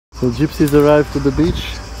The gypsies arrived to the beach,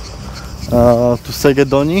 to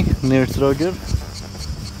Segedoni near Trogir,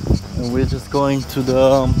 and we're just going to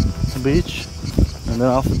the beach, and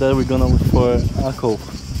then after that we're gonna look for Ako.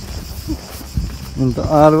 In the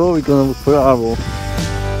Arvo, we're gonna look for Arvo.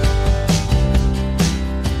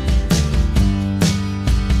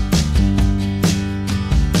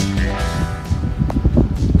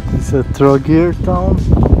 It's a Trogir town.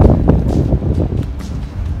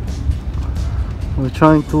 We're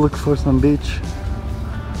trying to look for some beach,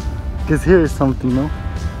 because here is something, no?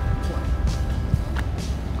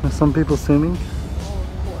 There's some people swimming.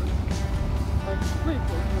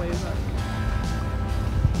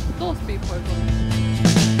 Those people are going.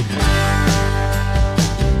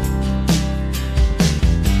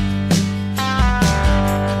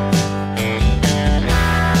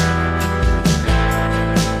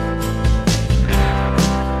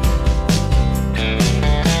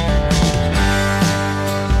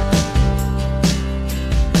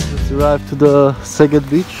 Arrived to the Szeged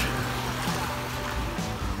beach.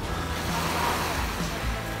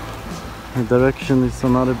 The direction is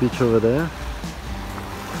another beach over there,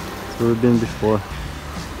 so we've been before.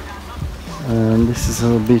 And this is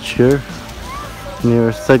a beach here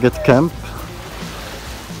near Szeged camp.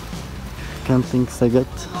 Camping Szeged.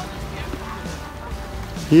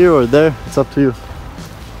 Here or there, it's up to you.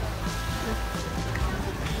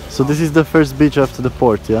 So this is the first beach after the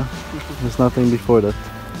port, yeah? There's nothing before that.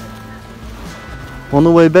 On the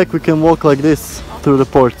way back we can walk like this through the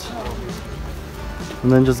port and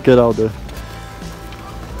then just get out there.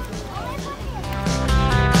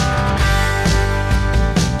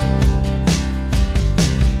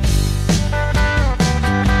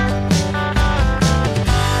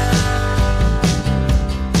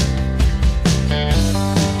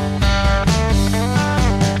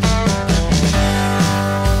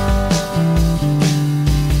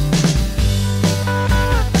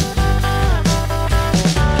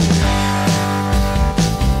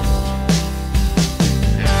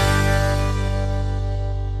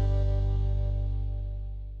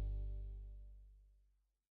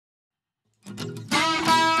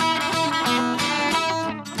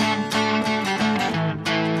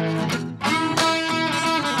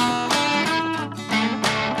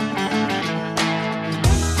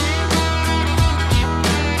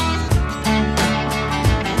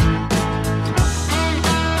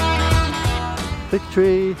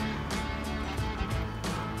 Victory!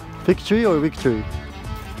 Victory or victory?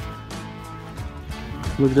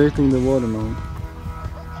 Look, they're in the water now.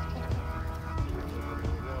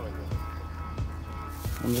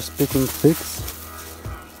 I'm just picking figs.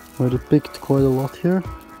 Already picked quite a lot here.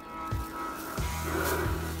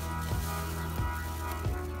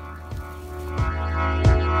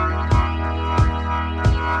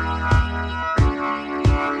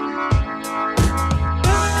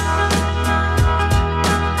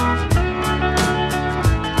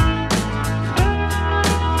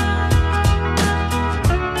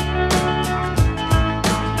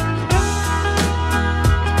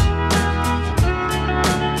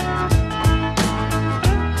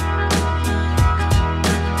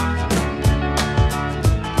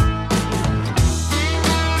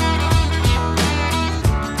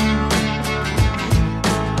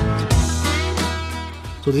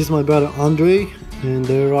 So this is my brother Andre, and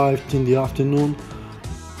they arrived in the afternoon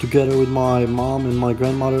together with my mom and my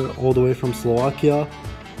grandmother all the way from Slovakia.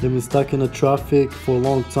 They've been stuck in the traffic for a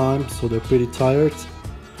long time, so they're pretty tired,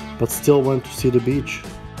 but still went to see the beach.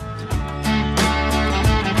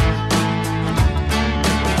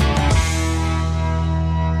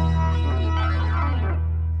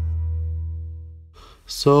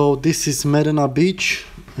 So this is Medina Beach,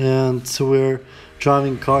 and so we're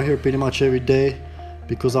driving car here pretty much every day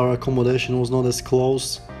because our accommodation was not as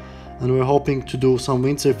close, and we're hoping to do some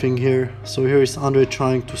windsurfing here. So here is Andre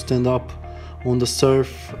trying to stand up on the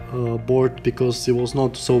surf board because it was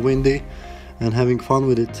not so windy, and having fun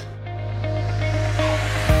with it.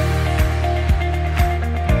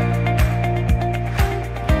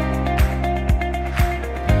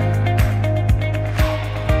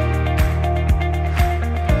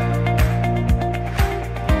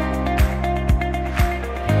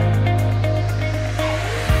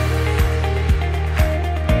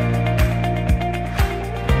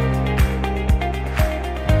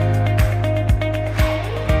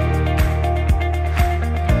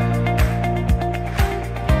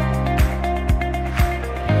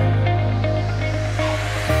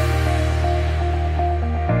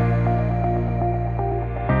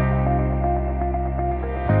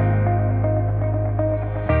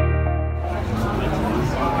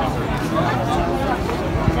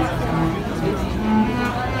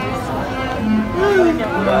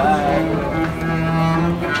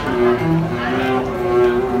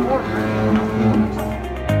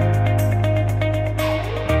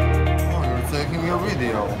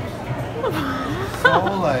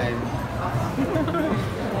 So lame.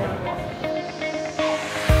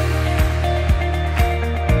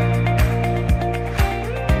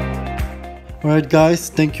 Alright guys,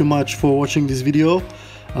 thank you much for watching this video.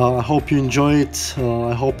 I hope you enjoy it.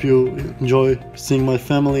 I hope you enjoy seeing my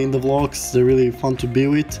family in the vlogs. They're really fun to be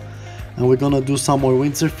with. And we're gonna do some more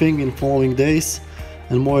windsurfing in following days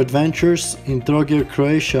and more adventures in Trogir,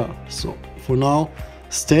 Croatia. So for now,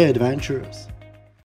 stay adventurous.